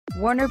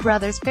Warner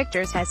Bros.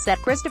 Pictures has set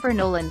Christopher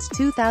Nolan's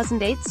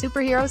 2008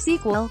 superhero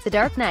sequel, The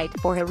Dark Knight,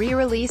 for a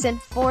re-release in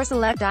 4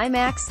 select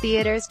Imax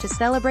theaters to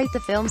celebrate the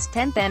film's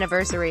 10th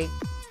anniversary.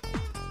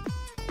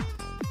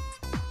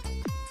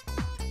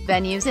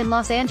 Venues in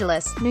Los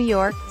Angeles, New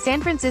York,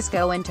 San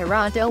Francisco and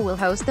Toronto will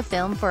host the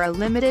film for a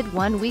limited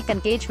one-week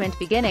engagement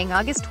beginning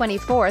August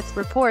 24,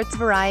 reports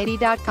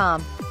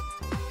Variety.com.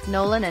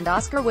 Nolan and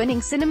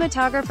Oscar-winning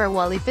cinematographer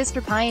Wally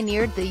Pfister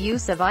pioneered the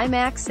use of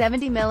IMAX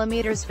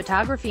 70mm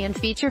photography and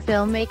feature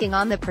filmmaking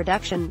on the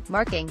production,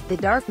 marking The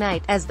Dark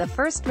Knight as the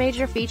first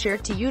major feature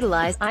to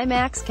utilize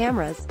IMAX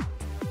cameras.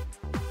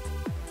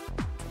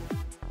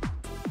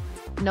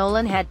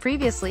 Nolan had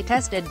previously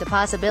tested the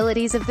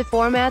possibilities of the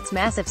format's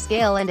massive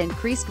scale and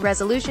increased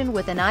resolution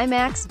with an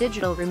IMAX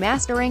digital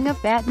remastering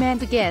of Batman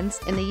Begins.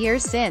 In the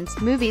years since,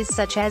 movies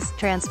such as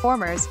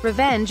Transformers: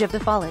 Revenge of the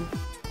Fallen,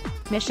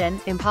 Mission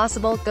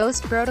Impossible: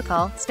 Ghost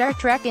Protocol, Star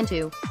Trek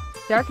Into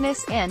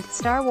Darkness, and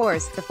Star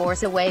Wars: The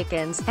Force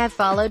Awakens have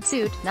followed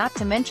suit, not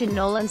to mention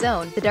Nolan's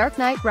own The Dark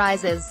Knight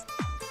Rises.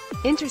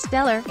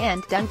 Interstellar,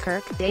 and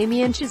Dunkirk,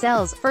 Damien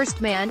Chazelle's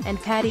First Man, and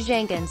Patty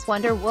Jenkins'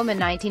 Wonder Woman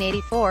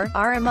 1984,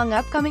 are among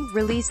upcoming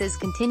releases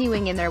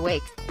continuing in their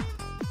wake.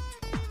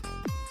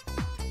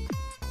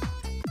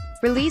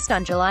 Released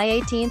on July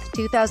 18,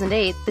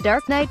 2008, The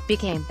Dark Knight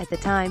became, at the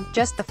time,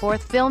 just the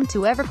fourth film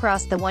to ever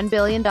cross the $1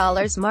 billion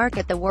mark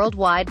at the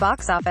worldwide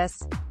box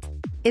office.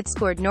 It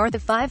scored north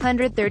of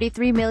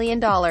 $533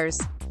 million.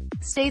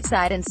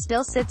 Stateside and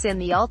still sits in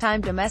the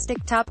all-time domestic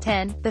top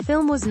 10, the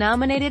film was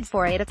nominated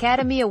for 8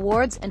 Academy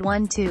Awards, and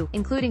won 2,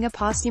 including a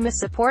posthumous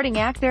supporting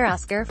actor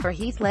Oscar for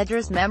Heath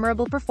Ledger's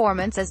memorable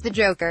performance as the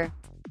Joker.